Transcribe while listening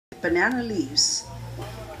banana leaves.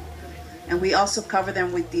 And we also cover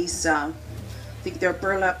them with these, I think they're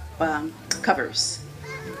burlap covers.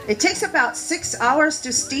 It takes about 6 hours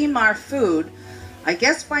to steam our food. I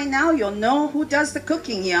guess by now you'll know who does the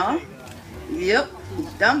cooking, y'all. Yep,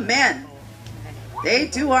 the men. They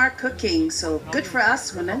do our cooking, so good for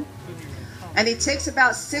us women. And it takes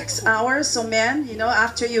about 6 hours, so men, you know,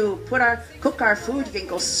 after you cook our food, you can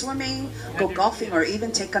go swimming, go golfing, or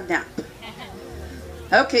even take a nap.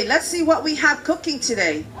 Okay, let's see what we have cooking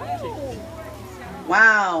today.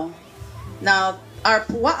 Wow. Now, our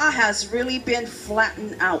pua'a has really been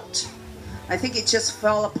flattened out. I think it just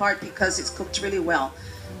fell apart because it's cooked really well.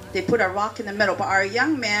 They put a rock in the middle, but our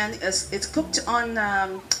young man, it's cooked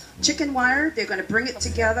on chicken wire. They're going to bring it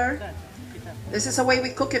together. This is the way we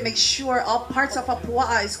cook it. Make sure all parts of a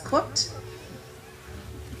pua'a is cooked.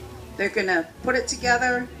 They're going to put it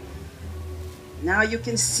together. Now you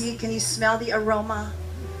can see, can you smell the aroma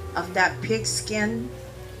of that pig skin?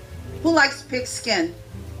 Who likes pig skin?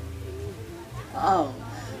 Oh,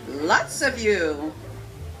 lots of you.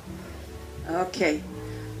 Okay.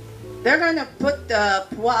 They're going to put the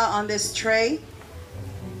pua'a on this tray.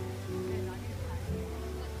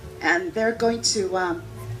 And they're going to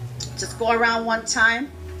just go around one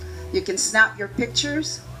time. You can snap your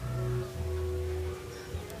pictures.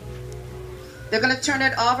 They're going to turn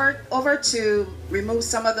it over to remove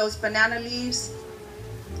some of those banana leaves.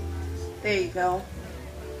 There you go.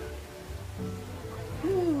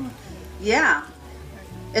 Ooh. Yeah.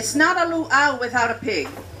 It's not a luau without a pig.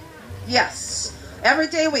 Yes. Every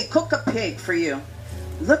day we cook a pig for you.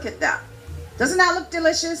 Look at that. Doesn't that look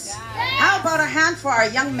delicious? Yes. How about a hand for our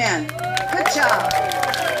young men? Good job.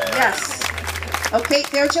 Yes. Okay,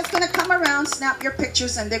 they're just going to come around, snap your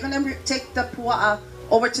pictures, and they're going to take the pua'a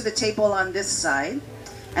over to the table on this side.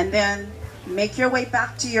 And then make your way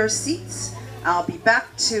back to your seats. I'll be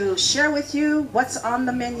back to share with you what's on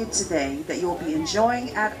the menu today that you'll be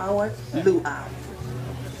enjoying at our luau.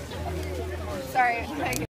 Sorry.